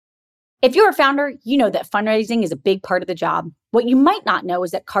If you're a founder, you know that fundraising is a big part of the job. What you might not know is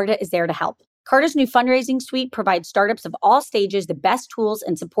that Carta is there to help. Carta's new fundraising suite provides startups of all stages the best tools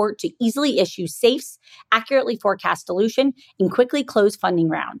and support to easily issue safes, accurately forecast dilution, and quickly close funding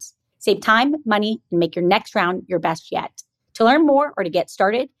rounds. Save time, money, and make your next round your best yet. To learn more or to get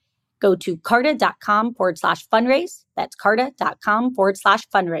started, go to carta.com/fundraise. That's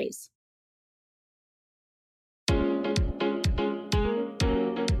carta.com/fundraise.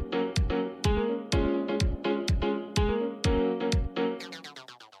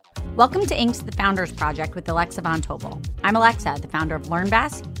 Welcome to Inc.'s The Founders Project with Alexa Von Tobel. I'm Alexa, the founder of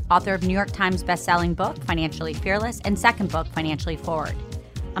LearnVest, author of New York Times bestselling book, Financially Fearless, and second book, Financially Forward.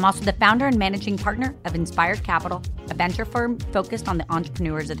 I'm also the founder and managing partner of Inspired Capital, a venture firm focused on the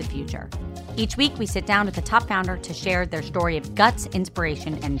entrepreneurs of the future. Each week, we sit down with a top founder to share their story of guts,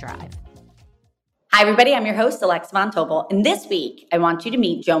 inspiration, and drive. Hi, everybody. I'm your host, Alexa Von Tobel. And this week, I want you to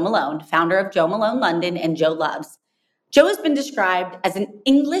meet Jo Malone, founder of Jo Malone London and Jo Loves. Jo has been described as an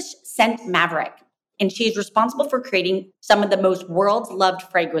English scent maverick, and she is responsible for creating some of the most world's loved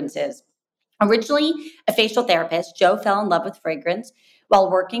fragrances. Originally a facial therapist, Jo fell in love with fragrance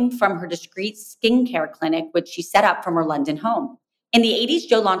while working from her discreet skincare clinic, which she set up from her London home. In the 80s,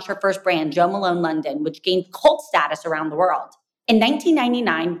 Jo launched her first brand, Jo Malone London, which gained cult status around the world. In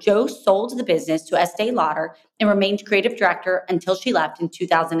 1999, Jo sold the business to Estée Lauder and remained creative director until she left in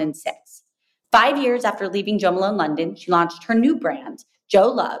 2006. 5 years after leaving Jo Malone London, she launched her new brand, Jo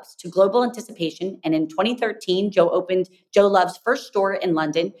Loves, to global anticipation. And in 2013, Jo opened Jo Loves' first store in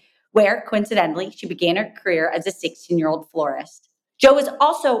London, where, coincidentally, she began her career as a 16-year-old florist. Jo was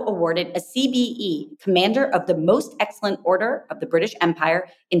also awarded a CBE, Commander of the Most Excellent Order of the British Empire,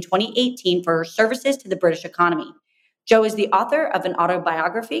 in 2018 for her services to the British economy. Jo is the author of an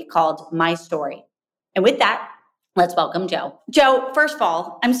autobiography called My Story. And with that, let's welcome Jo. Jo, first of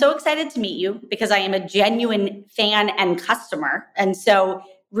all, I'm so excited to meet you because I am a genuine fan and customer. And so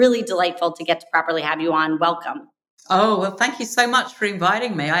really delightful to get to properly have you on. Welcome. Oh, well, thank you so much for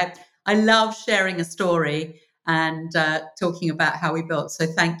inviting me. I love sharing a story and talking about how we built. So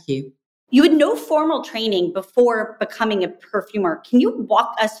thank you. You had no formal training before becoming a perfumer. Can you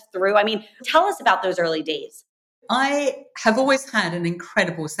walk us through? Tell us about those early days. I have always had an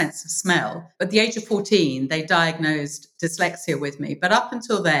incredible sense of smell. At the age of 14, they diagnosed dyslexia with me. But up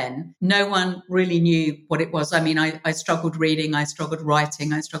until then, no one really knew what it was. I struggled reading, I struggled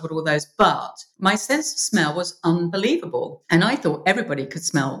writing, I struggled all those. But my sense of smell was unbelievable. And I thought everybody could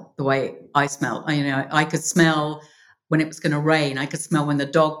smell the way I smell. I could smell when it was going to rain. I could smell when the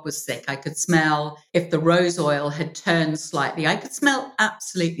dog was sick. I could smell if the rose oil had turned slightly. I could smell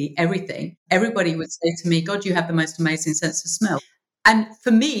absolutely everything. Everybody would say to me, God, you have the most amazing sense of smell. And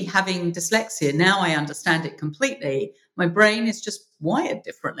for me, having dyslexia, now I understand it completely. My brain is just wired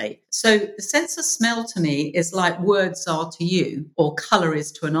differently. So the sense of smell to me is like words are to you, or color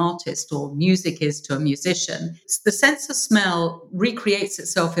is to an artist, or music is to a musician. The sense of smell recreates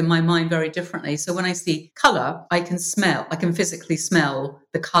itself in my mind very differently. So when I see color, I can physically smell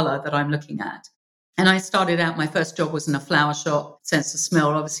the color that I'm looking at. And I started out, my first job was in a flower shop. Sense of smell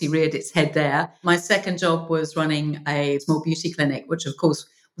obviously reared its head there. My second job was running a small beauty clinic, which of course,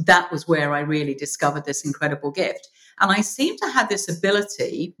 that was where I really discovered this incredible gift. And I seem to have this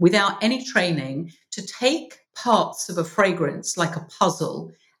ability, without any training, to take parts of a fragrance like a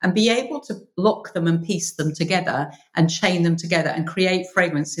puzzle and be able to lock them and piece them together and chain them together and create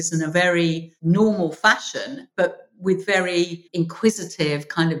fragrances in a very normal fashion, but with very inquisitive,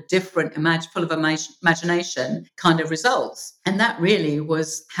 kind of different, full of imagination kind of results. And that really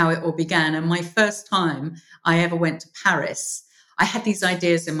was how it all began. And my first time I ever went to Paris, I had these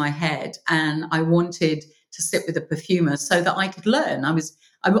ideas in my head and I wanted to sit with a perfumer so that I could learn.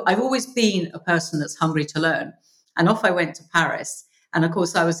 I've always been a person that's hungry to learn. And off I went to Paris. And of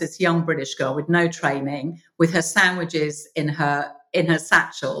course, I was this young British girl with no training, with her sandwiches in her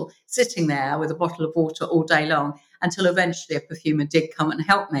satchel, sitting there with a bottle of water all day long, until eventually a perfumer did come and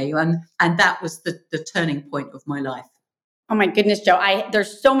help me. And that was the turning point of my life. Oh my goodness, Jo,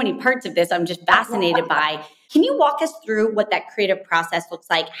 there's so many parts of this I'm just fascinated by. Can you walk us through what that creative process looks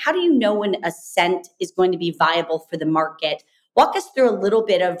like? How do you know when a scent is going to be viable for the market? Walk us through a little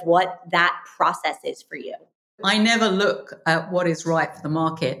bit of what that process is for you. I never look at what is right for the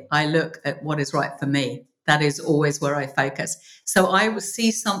market. I look at what is right for me. That is always where I focus. So I will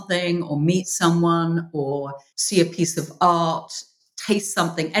see something or meet someone or see a piece of art, taste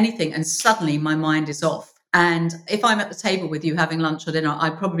something, anything, and suddenly my mind is off. And if I'm at the table with you having lunch or dinner, I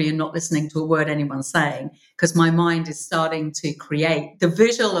probably am not listening to a word anyone's saying because my mind is starting to create the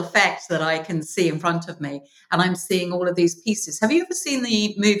visual effect that I can see in front of me. And I'm seeing all of these pieces. Have you ever seen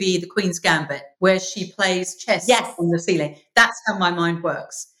the movie The Queen's Gambit, where she plays chess Yes. on the ceiling? That's how my mind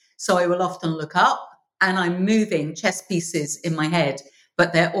works. So I will often look up and I'm moving chess pieces in my head,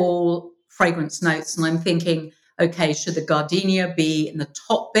 but they're all fragrance notes. And I'm thinking, okay, should the gardenia be in the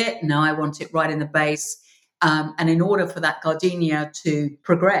top bit? No, I want it right in the base. And in order for that gardenia to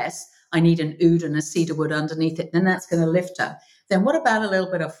progress, I need an oud and a cedarwood underneath it. Then that's going to lift her. Then what about a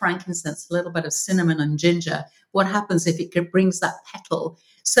little bit of frankincense, a little bit of cinnamon and ginger? What happens if it brings that petal?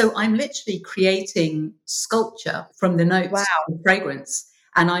 So I'm literally creating sculpture from the notes of fragrance,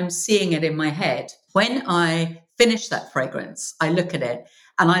 and I'm seeing it in my head. When I finish that fragrance, I look at it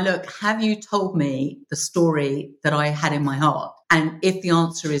and I look, have you told me the story that I had in my heart? And if the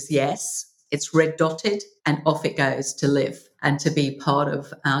answer is yes, it's red dotted and off it goes to live and to be part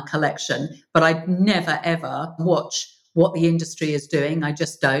of our collection. But I'd never, ever watch what the industry is doing. I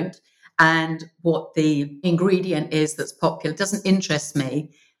just don't. And what the ingredient is that's popular. It doesn't interest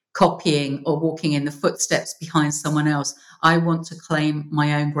me copying or walking in the footsteps behind someone else. I want to claim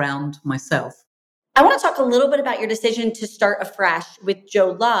my own ground myself. I want to talk a little bit about your decision to start afresh with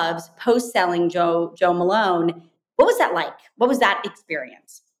Jo Loves, post-selling Jo Malone. What was that like? What was that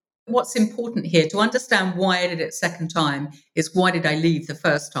experience? What's important here to understand why I did it second time is why did I leave the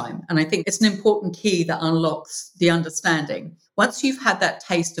first time? And I think it's an important key that unlocks the understanding. Once you've had that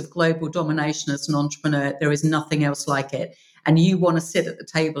taste of global domination as an entrepreneur, there is nothing else like it. And you want to sit at the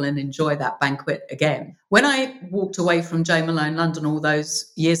table and enjoy that banquet again. When I walked away from Jo Malone London all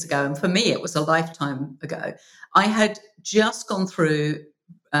those years ago, and for me, it was a lifetime ago, I had just gone through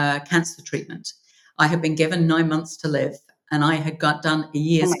cancer treatment. I had been given 9 months to live, and I had done a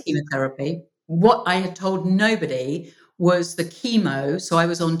year's chemotherapy. What I had told nobody was the chemo. So I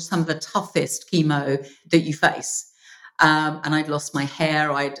was on some of the toughest chemo that you face. And I'd lost my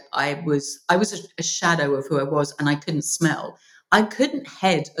hair. I was a shadow of who I was, and I couldn't smell. I couldn't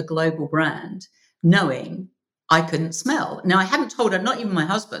head a global brand knowing I couldn't smell. Now, I hadn't told her, not even my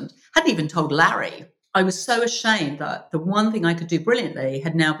husband, hadn't even told Larry. I was so ashamed that the one thing I could do brilliantly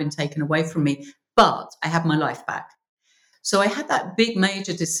had now been taken away from me, but I had my life back. So I had that big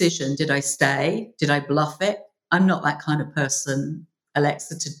major decision. Did I stay? Did I bluff it? I'm not that kind of person,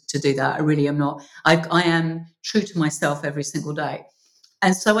 Alexa, to do that. I really am not. I am true to myself every single day.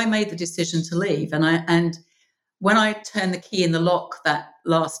 And so I made the decision to leave. And when I turned the key in the lock that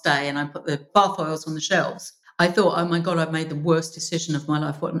last day and I put the bath oils on the shelves, I thought, oh my God, I've made the worst decision of my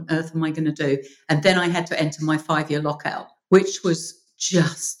life. What on earth am I going to do? And then I had to enter my 5-year lockout, which was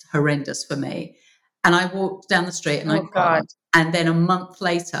just horrendous for me. And I walked down the street and I cried. And then a month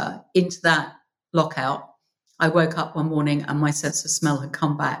later, into that lockout, I woke up one morning and my sense of smell had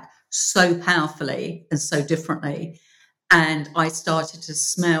come back so powerfully and so differently. And I started to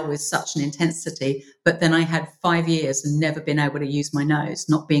smell with such an intensity. But then I had 5 years and never been able to use my nose,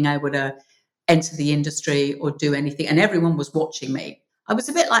 not being able to enter the industry or do anything. And everyone was watching me. I was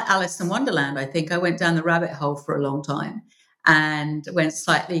a bit like Alice in Wonderland. I think I went down the rabbit hole for a long time and went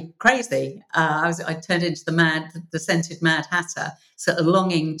slightly crazy. I turned into the scented Mad Hatter, sort of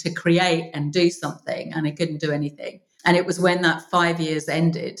longing to create and do something, and I couldn't do anything. And it was when that 5 years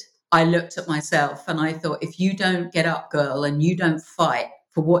ended, I looked at myself and I thought, if you don't get up, girl, and you don't fight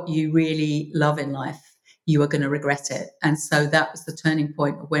for what you really love in life, you are going to regret it. And so that was the turning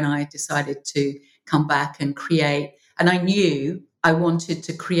point when I decided to come back and create. And I knew I wanted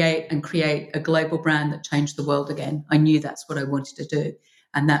to create a global brand that changed the world again. I knew that's what I wanted to do.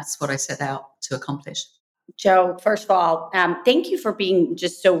 And that's what I set out to accomplish. Jo, first of all, thank you for being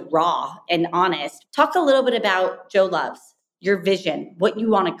just so raw and honest. Talk a little bit about Jo Loves, your vision, what you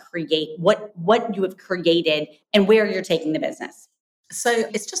want to create, what you have created, and where you're taking the business. So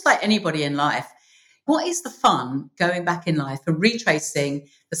it's just like anybody in life. What is the fun going back in life and retracing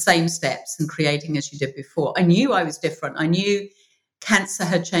the same steps and creating as you did before? I knew I was different. I knew cancer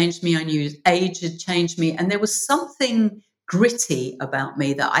had changed me. I knew age had changed me. And there was something gritty about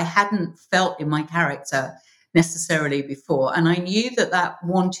me that I hadn't felt in my character necessarily before. And I knew that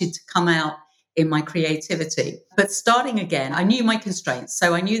wanted to come out in my creativity. But starting again, I knew my constraints.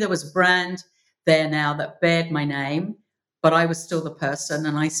 So I knew there was a brand there now that bared my name, but I was still the person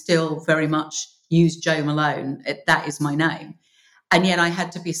and I still very much use Jo Malone. That is my name. And yet I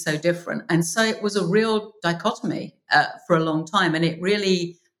had to be so different. And so it was a real dichotomy for a long time. And it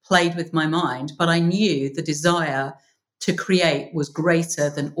really played with my mind. But I knew the desire to create was greater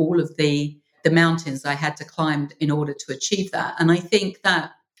than all of the mountains I had to climb in order to achieve that. And I think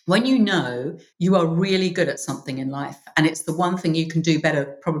that when you know you are really good at something in life and it's the one thing you can do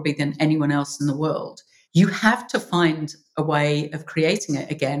better probably than anyone else in the world, you have to find a way of creating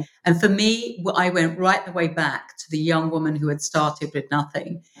it again. And for me, I went right the way back to the young woman who had started with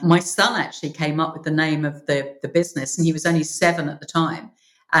nothing. My son actually came up with the name of the business, and he was only 7 at the time.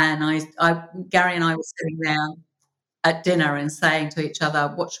 And Gary and I were sitting there at dinner and saying to each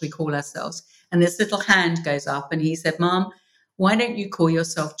other, what should we call ourselves? And this little hand goes up and he said, Mom, why don't you call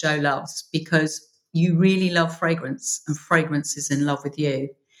yourself Joe Loves? Because you really love fragrance and fragrance is in love with you.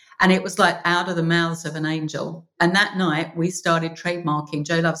 And it was like out of the mouths of an angel. And that night we started trademarking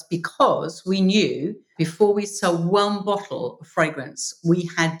Joe Loves because we knew before we sold one bottle of fragrance, we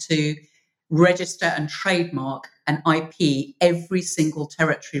had to register and trademark an IP every single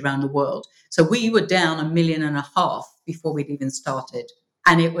territory around the world. So we were down $1.5 million before we'd even started.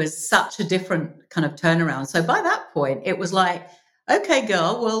 And it was such a different kind of turnaround. So by that point, it was like, okay,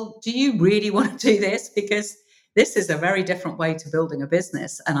 girl, well, do you really want to do this? Because this is a very different way to building a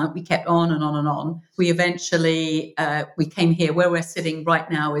business. And we kept on and on and on. We eventually, we came here. Where we're sitting right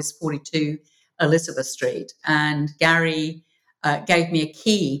now is 42 Elizabeth Street. And Gary gave me a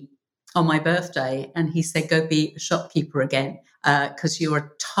key on my birthday. And he said, go be a shopkeeper again, because you're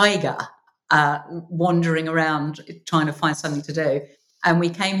a tiger wandering around trying to find something to do. And we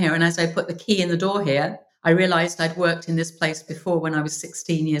came here. And as I put the key in the door here, I realized I'd worked in this place before when I was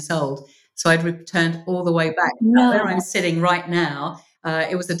 16 years old. So I'd returned all the way back. No. Where I'm sitting right now,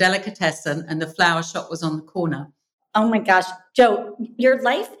 it was a delicatessen and the flower shop was on the corner. Oh my gosh. Joe, your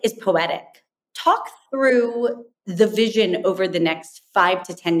life is poetic. Talk through the vision over the next 5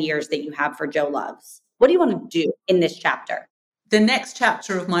 to 10 years that you have for Joe Loves. What do you want to do in this chapter? The next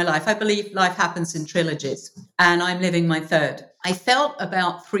chapter of my life, I believe life happens in trilogies, and I'm living my third. I felt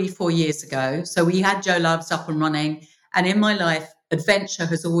about 3-4 years ago, so we had Joe Loves up and running, and in my life, adventure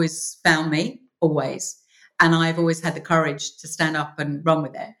has always found me, always, and I've always had the courage to stand up and run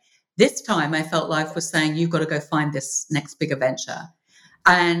with it. This time, I felt life was saying, you've got to go find this next big adventure.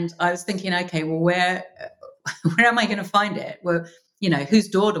 And I was thinking, okay, well, where am I going to find it? Well, whose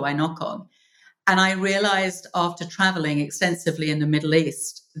door do I knock on? And I realized after traveling extensively in the Middle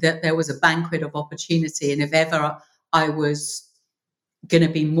East that there was a banquet of opportunity. And if ever I was going to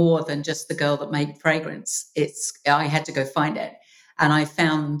be more than just the girl that made fragrance, I had to go find it. And I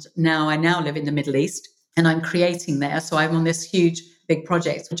now live in the Middle East and I'm creating there. So I'm on this huge, big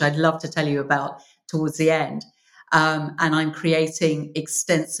project, which I'd love to tell you about towards the end. And I'm creating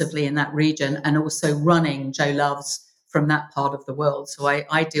extensively in that region and also running Joe Loves from that part of the world. So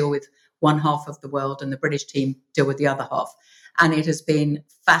I deal with one half of the world and the British team deal with the other half. And it has been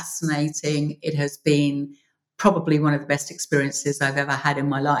fascinating. It has been probably one of the best experiences I've ever had in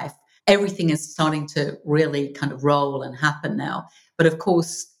my life. Everything is starting to really kind of roll and happen now. But of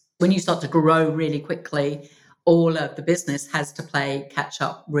course, when you start to grow really quickly, all of the business has to play catch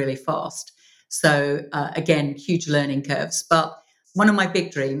up really fast. So again, huge learning curves. But one of my big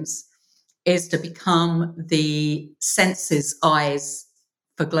dreams is to become the senses eyes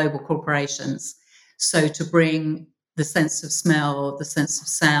for global corporations. So to bring the sense of smell, the sense of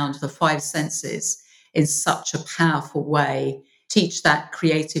sound, the 5 senses in such a powerful way, teach that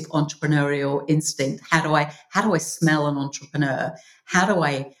creative entrepreneurial instinct. How do I smell an entrepreneur? How do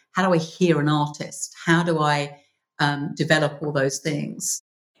I hear an artist? How do I develop all those things?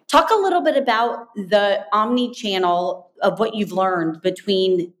 Talk a little bit about the omni-channel of what you've learned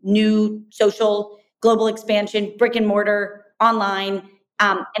between new social, global expansion, brick and mortar, online,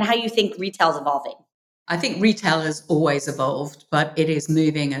 and how you think retail's evolving. I think retail has always evolved, but it is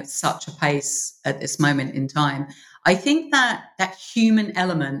moving at such a pace at this moment in time. I think that human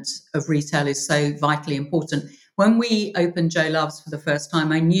element of retail is so vitally important. When we opened Joe Loves for the first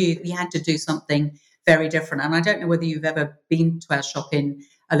time, I knew we had to do something very different. And I don't know whether you've ever been to our shop in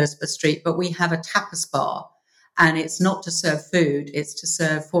Elizabeth Street, but we have a tapas bar. And it's not to serve food, it's to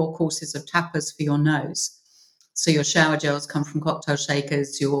serve 4 courses of tapas for your nose. So your shower gels come from cocktail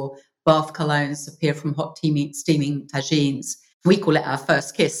shakers, your bath colognes appear from hot steaming tagines. We call it our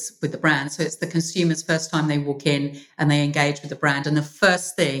first kiss with the brand. So it's the consumer's first time they walk in and they engage with the brand. And the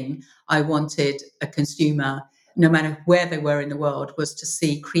first thing I wanted a consumer, no matter where they were in the world, was to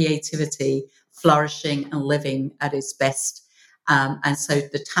see creativity flourishing and living at its best. And so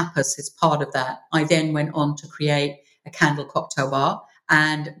the tapas is part of that. I then went on to create a candle cocktail bar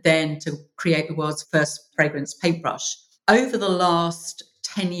and then to create the world's first fragrance paintbrush. Over the last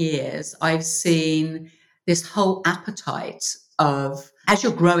 10 years, I've seen this whole appetite of, as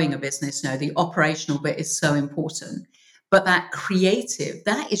you're growing a business now, the operational bit is so important, but that creative,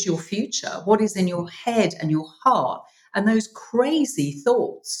 that is your future. What is in your head and your heart And those crazy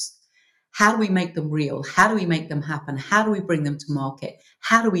thoughts, how do we make them real? How do we make them happen? How do we bring them to market?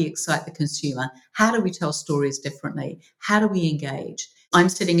 How do we excite the consumer? How do we tell stories differently? How do we engage? I'm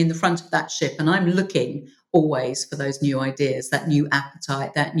sitting in the front of that ship and I'm looking always for those new ideas, that new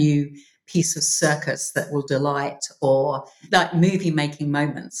appetite, that new piece of circus that will delight, or like movie making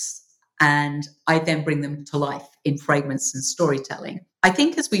moments. And I then bring them to life in fragrance and storytelling. I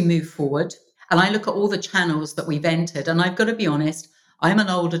think as we move forward, and I look at all the channels that we've entered, and I've got to be honest, I'm an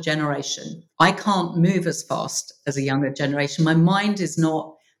older generation. I can't move as fast as a younger generation. My mind is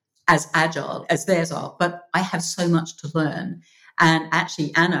not as agile as theirs are, but I have so much to learn. And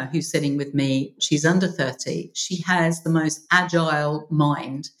actually, Anna, who's sitting with me, she's under 30. She has the most agile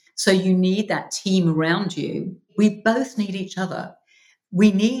mind. So you need that team around you. We both need each other.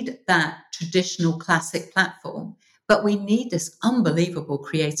 We need that traditional classic platform, but we need this unbelievable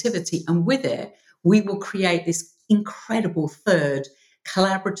creativity. And with it, we will create this incredible third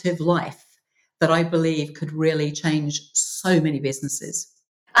collaborative life that I believe could really change so many businesses.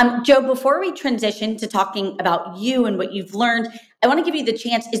 Joe, before we transition to talking about you and what you've learned, I want to give you the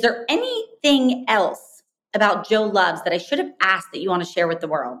chance. Is there anything else about Joe Loves that I should have asked that you want to share with the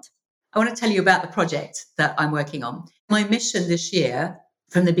world? I want to tell you about the project that I'm working on. My mission this year,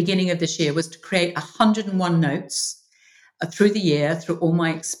 from the beginning of this year, was to create 101 notes through the year, through all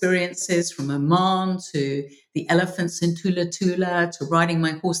my experiences from Oman to the elephants in Tula Tula to riding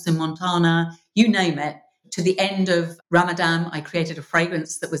my horse in Montana, you name it. To the end of Ramadan, I created a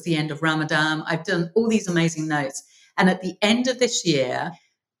fragrance that was the end of Ramadan. I've done all these amazing notes. And at the end of this year,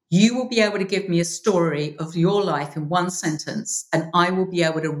 you will be able to give me a story of your life in one sentence, and I will be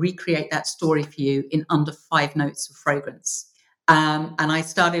able to recreate that story for you in under 5 notes of fragrance. And I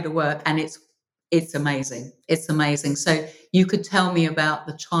started to work, and it's amazing. It's amazing. So you could tell me about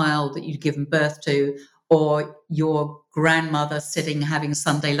the child that you'd given birth to, or your grandmother sitting having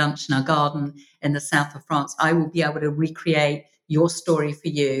Sunday lunch in a garden in the south of France. I will be able to recreate your story for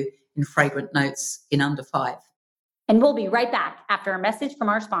you in fragrant notes in under 5. And we'll be right back after a message from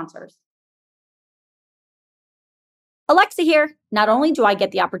our sponsors. Alexa here. Not only do I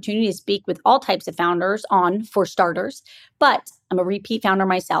get the opportunity to speak with all types of founders on For Starters, but I'm a repeat founder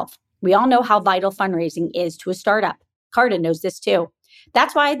myself. We all know how vital fundraising is to a startup. Carta knows this too.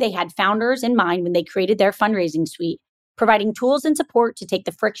 That's why they had founders in mind when they created their fundraising suite, providing tools and support to take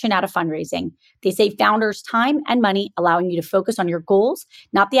the friction out of fundraising. They save founders time and money, allowing you to focus on your goals,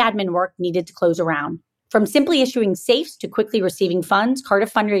 not the admin work needed to close a round. From simply issuing safes to quickly receiving funds, Carta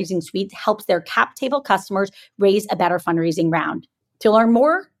Fundraising Suite helps their cap table customers raise a better fundraising round. To learn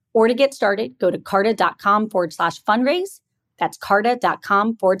more or to get started, go to carta.com/fundraise. That's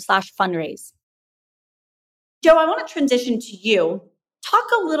carta.com/fundraise. Joe, I want to transition to you. Talk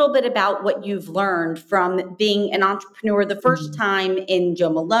a little bit about what you've learned from being an entrepreneur the first time in Joe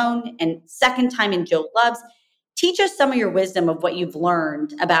Malone and second time in Joe Loves. Teach us some of your wisdom of what you've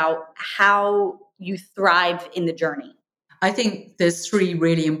learned about how you thrive in the journey. I think there's 3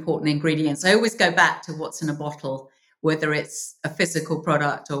 really important ingredients. I always go back to what's in a bottle, whether it's a physical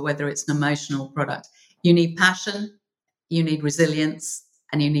product or whether it's an emotional product. You need passion, you need resilience,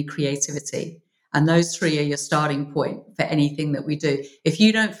 and you need creativity. And those 3 are your starting point for anything that we do. If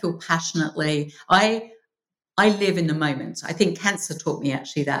you don't feel passionately, I live in the moment. I think cancer taught me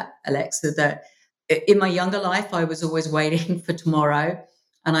actually that, Alexa, that in my younger life, I was always waiting for tomorrow.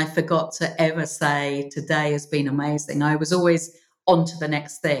 And I forgot to ever say, today has been amazing. I was always on to the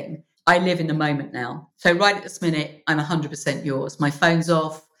next thing. I live in the moment now. So right at this minute, I'm 100% yours. My phone's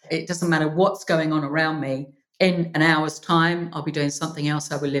off. It doesn't matter what's going on around me. In an hour's time, I'll be doing something else.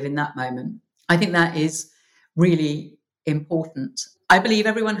 I will live in that moment. I think that is really important. I believe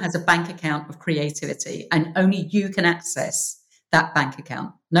everyone has a bank account of creativity, and only you can access that bank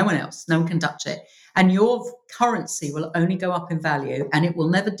account. No one else. No one can touch it. And your currency will only go up in value, and it will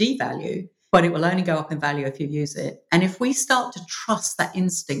never devalue, but it will only go up in value if you use it. And if we start to trust that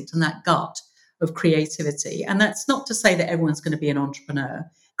instinct and that gut of creativity, and that's not to say that everyone's going to be an entrepreneur,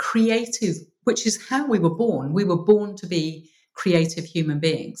 creative, which is how we were born. We were born to be creative human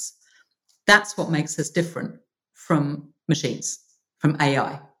beings. That's what makes us different from machines, from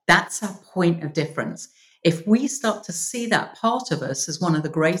AI. That's our point of difference. If we start to see that part of us as one of the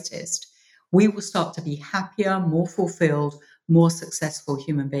greatest, we will start to be happier, more fulfilled, more successful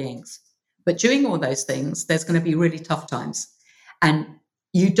human beings. But doing all those things, there's going to be really tough times. And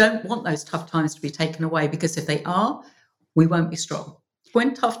you don't want those tough times to be taken away, because if they are, we won't be strong.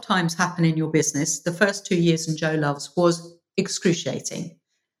 When tough times happen in your business, the first 2 years in Joe Loves was excruciating.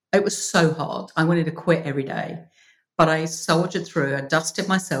 It was so hard. I wanted to quit every day, but I soldiered through. I dusted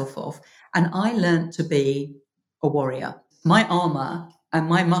myself off, and I learned to be a warrior. My armor and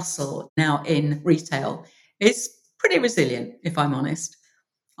my muscle now in retail is pretty resilient, if I'm honest.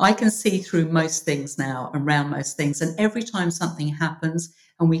 I can see through most things now, around most things. And every time something happens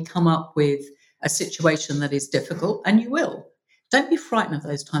and we come up with a situation that is difficult, and you will, don't be frightened of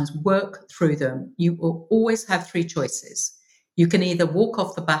those times. Work through them. You will always have three choices. You can either walk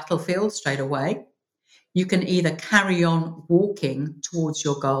off the battlefield straight away. You can either carry on walking towards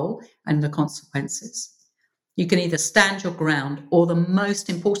your goal and the consequences. You can either stand your ground, or the most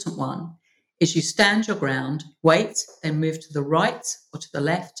important one is you stand your ground, wait, then move to the right or to the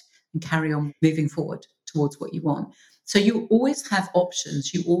left and carry on moving forward towards what you want. So you always have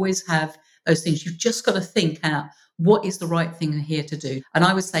options. You always have those things. You've just got to think out what is the right thing here to do. And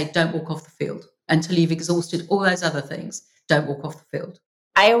I would say, don't walk off the field until you've exhausted all those other things. Don't walk off the field.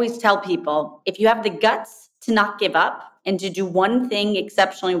 I always tell people, if you have the guts to not give up and to do one thing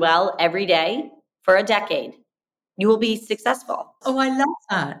exceptionally well every day for a decade, you will be successful. Oh, I love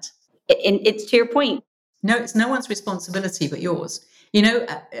that. And it's to your point. No, it's no one's responsibility but yours. You know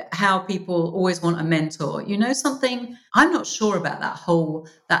how people always want a mentor. You know something? I'm not sure about that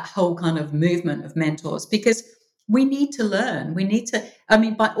whole kind of movement of mentors, because we need to learn. We need to, I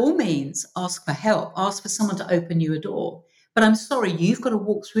mean, by all means, ask for help, ask for someone to open you a door. But I'm sorry, you've got to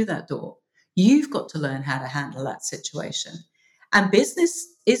walk through that door. You've got to learn how to handle that situation. And business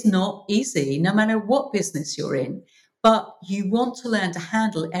is not easy, no matter what business you're in. But you want to learn to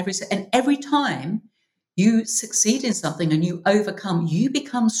handle every time you succeed in something and you overcome, you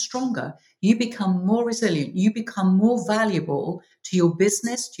become stronger, you become more resilient, you become more valuable to your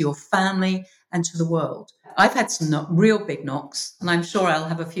business, to your family, and to the world. I've had some real big knocks, and I'm sure I'll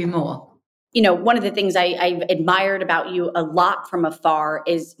have a few more. You know, one of the things I've admired about you a lot from afar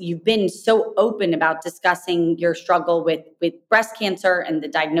is you've been so open about discussing your struggle with breast cancer and the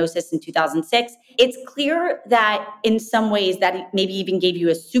diagnosis in 2006. It's clear that in some ways that maybe even gave you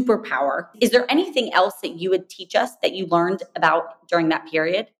a superpower. Is there anything else that you would teach us that you learned about during that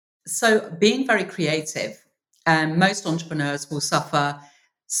period? So being very creative, and most entrepreneurs will suffer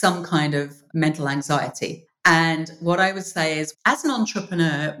some kind of mental anxiety. And what I would say is, as an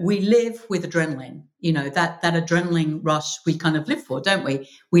entrepreneur, we live with adrenaline. You know, that adrenaline rush we kind of live for, don't we?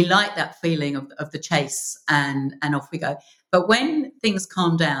 We like that feeling of the chase, and off we go. But when things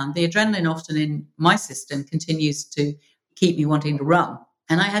calm down, the adrenaline often in my system continues to keep me wanting to run.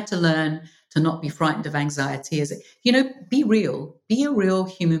 And I had to learn to not be frightened of anxiety. Be real, be a real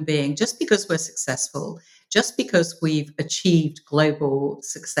human being. Just because we're successful, just because we've achieved global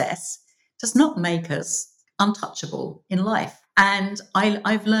success, does not make us untouchable in life. And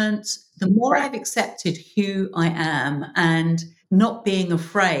I've learned, the more I've accepted who I am and not being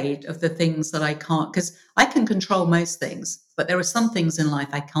afraid of the things that I can't, because I can control most things, but there are some things in life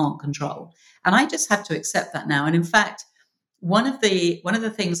I can't control. And I just have to accept that now. And in fact, one of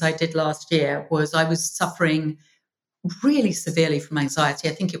the things I did last year was I was suffering really severely from anxiety.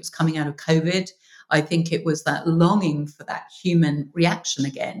 I think it was coming out of COVID. I think it was that longing for that human reaction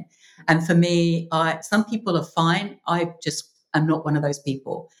again. And for me, some people are fine. I just am not one of those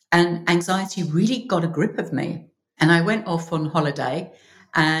people. And anxiety really got a grip of me. And I went off on holiday.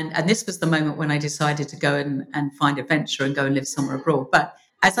 And this was the moment when I decided to go and find adventure and go and live somewhere abroad. But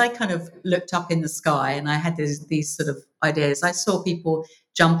as I kind of looked up in the sky and I had these sort of ideas, I saw people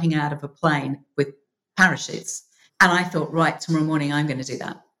jumping out of a plane with parachutes. And I thought, right, tomorrow morning, I'm going to do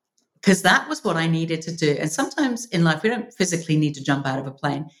that. Because that was what I needed to do. And sometimes in life, we don't physically need to jump out of a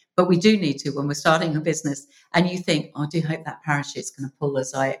plane, but we do need to when we're starting a business. And you think, oh, I do hope that parachute's going to pull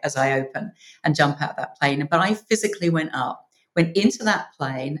as I open and jump out that plane. But I physically went into that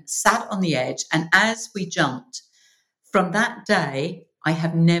plane, sat on the edge. And as we jumped, from that day, I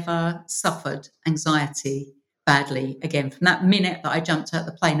have never suffered anxiety badly again from that minute that I jumped out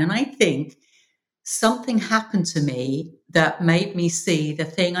the plane. And I think something happened to me that made me see the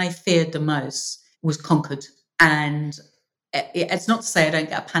thing I feared the most was conquered. And it's not to say I don't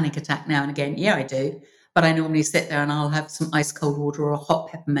get a panic attack now and again. Yeah, I do. But I normally sit there and I'll have some ice cold water or a hot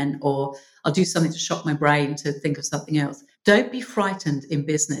peppermint, or I'll do something to shock my brain to think of something else. Don't be frightened in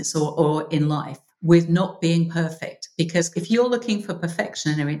business or in life with not being perfect, because if you're looking for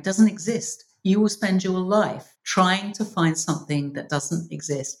perfection and it doesn't exist, you will spend your life trying to find something that doesn't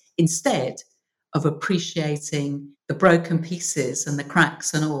exist instead of appreciating the broken pieces and the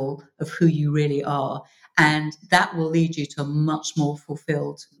cracks and all of who you really are. And that will lead you to a much more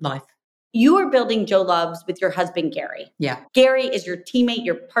fulfilled life. You are building Joe Loves with your husband, Gary. Yeah. Gary is your teammate,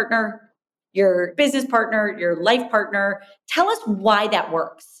 your partner, your business partner, your life partner. Tell us why that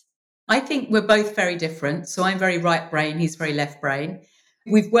works. I think we're both very different. So I'm very right brain, he's very left brain.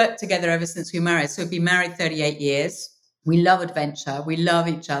 We've worked together ever since we were married. So we've been married 38 years. We love adventure. We love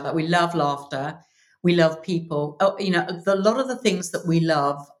each other. We love laughter. We love people. Oh, a lot of the things that we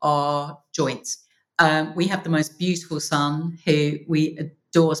love are joint. We have the most beautiful son who we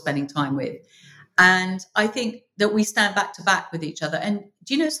adore spending time with. And I think that we stand back to back with each other. And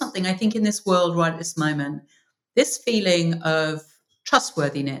do you know something? I think in this world right at this moment, this feeling of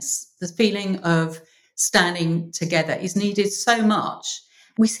trustworthiness, the feeling of standing together is needed so much.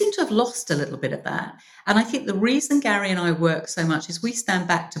 We seem to have lost a little bit of that. And I think the reason Gary and I work so much is we stand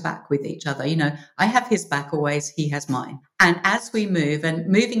back to back with each other. I have his back always, he has mine. And as we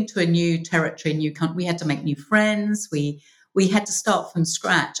moving to a new territory, new country, we had to make new friends. We had to start from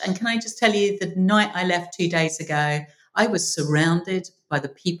scratch. And can I just tell you, the night I left 2 days ago, I was surrounded by the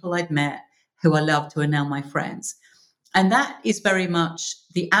people I'd met who I loved, who are now my friends. And that is very much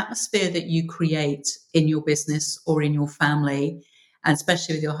the atmosphere that you create in your business or in your family, and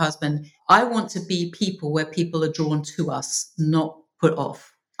especially with your husband. I want to be people where people are drawn to us, not put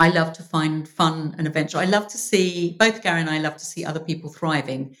off. I love to find fun and adventure. I love to see, both Gary and I love to see other people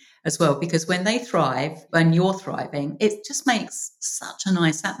thriving as well, because when they thrive, when you're thriving, it just makes such a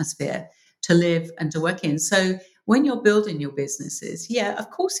nice atmosphere to live and to work in. So when you're building your businesses, yeah, of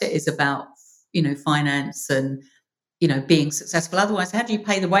course it is about, finance and, being successful. Otherwise, how do you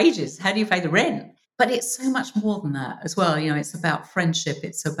pay the wages? How do you pay the rent? But it's so much more than that as well. It's about friendship.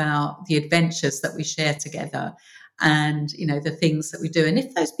 It's about the adventures that we share together and, the things that we do. And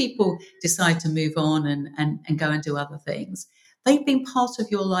if those people decide to move on and go and do other things, they've been part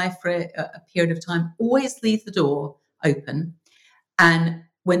of your life for a period of time. Always leave the door open. And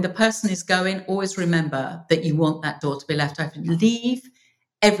when the person is going, always remember that you want that door to be left open. Leave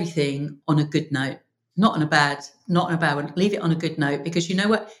everything on a good note. Not on a bad one. Leave it on a good note, because you know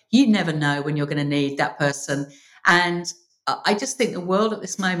what? You never know when you're going to need that person. And I just think the world at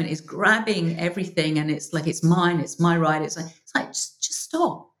this moment is grabbing everything, and it's like, it's mine, it's my right. It's like just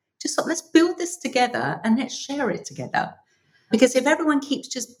stop. Just stop. Let's build this together and let's share it together. Because if everyone keeps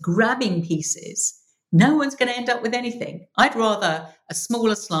just grabbing pieces, no one's going to end up with anything. I'd rather a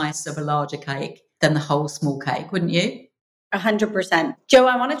smaller slice of a larger cake than the whole small cake, wouldn't you? 100%. Joe,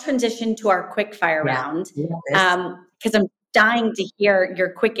 I want to transition to our quick fire round because I'm dying to hear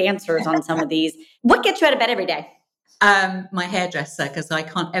your quick answers on some of these. What gets you out of bed every day? My hairdresser, because I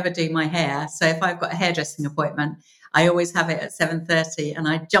can't ever do my hair. So if I've got a hairdressing appointment, I always have it at 7:30 and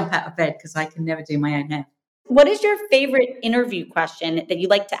I jump out of bed because I can never do my own hair. What is your favorite interview question that you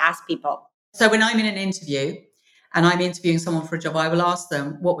like to ask people? So when I'm in an interview and I'm interviewing someone for a job, I will ask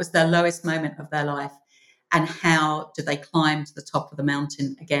them what was their lowest moment of their life and how do they climb to the top of the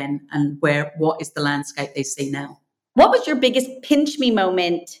mountain again, and what is the landscape they see now. What was your biggest pinch me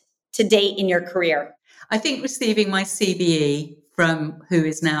moment to date in your career? I think receiving my CBE from who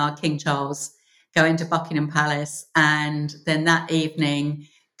is now King Charles, going to Buckingham Palace, and then that evening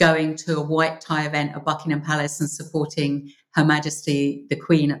going to a white tie event at Buckingham Palace and supporting Her Majesty, the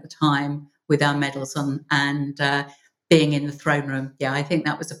Queen at the time, with our medals on, and being in the throne room. Yeah, I think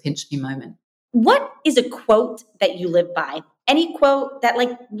that was a pinch me moment. What is a quote that you live by? Any quote that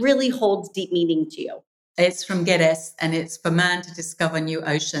really holds deep meaning to you? It's from Geddes, and it's, for man to discover new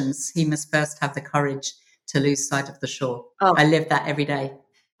oceans, he must first have the courage to lose sight of the shore. Oh. I live that every day.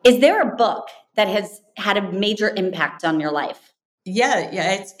 Is there a book that has had a major impact on your life? Yeah.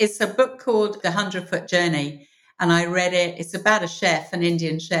 It's a book called The 100-Foot Journey, and I read it. It's about a chef, an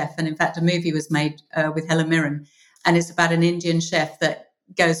Indian chef, and in fact, a movie was made with Helen Mirren, and it's about an Indian chef that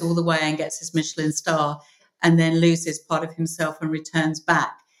goes all the way and gets his Michelin star and then loses part of himself and returns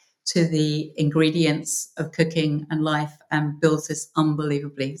back to the ingredients of cooking and life and builds this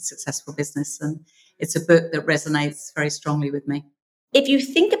unbelievably successful business. And it's a book that resonates very strongly with me. If you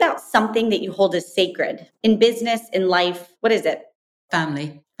think about something that you hold as sacred in business, in life, what is it?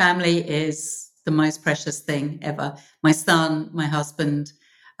 Family. Family is the most precious thing ever. My son, my husband,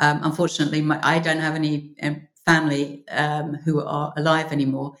 unfortunately, I don't have any family who are alive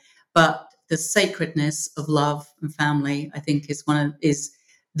anymore, but the sacredness of love and family, I think, is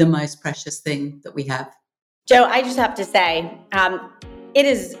the most precious thing that we have. Joe, I just have to say, it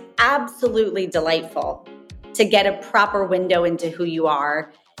is absolutely delightful to get a proper window into who you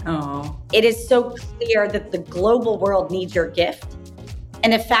are. Oh, it is so clear that the global world needs your gift,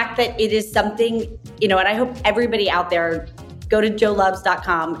 and the fact that it is something, and I hope everybody out there go to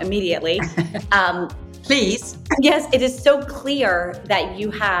joeloves.com immediately. Please. Yes, it is so clear that you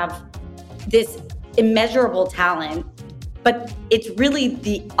have this immeasurable talent, but it's really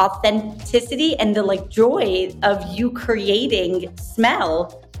the authenticity and the joy of you creating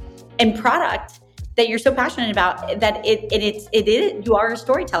smell and product that you're so passionate about, that it is, you are a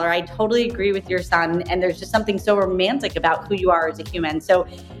storyteller. I totally agree with your son. And there's just something so romantic about who you are as a human. So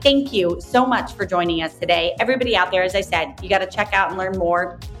thank you so much for joining us today. Everybody out there, as I said, you got to check out and learn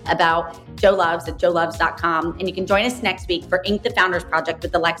more about Joe Loves at joeloves.com. And you can join us next week for Ink the Founders Project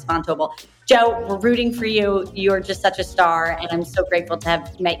with Alexa Von Tobel. Joe, we're rooting for you. You're just such a star. And I'm so grateful to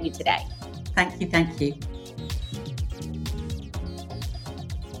have met you today. Thank you. Thank you.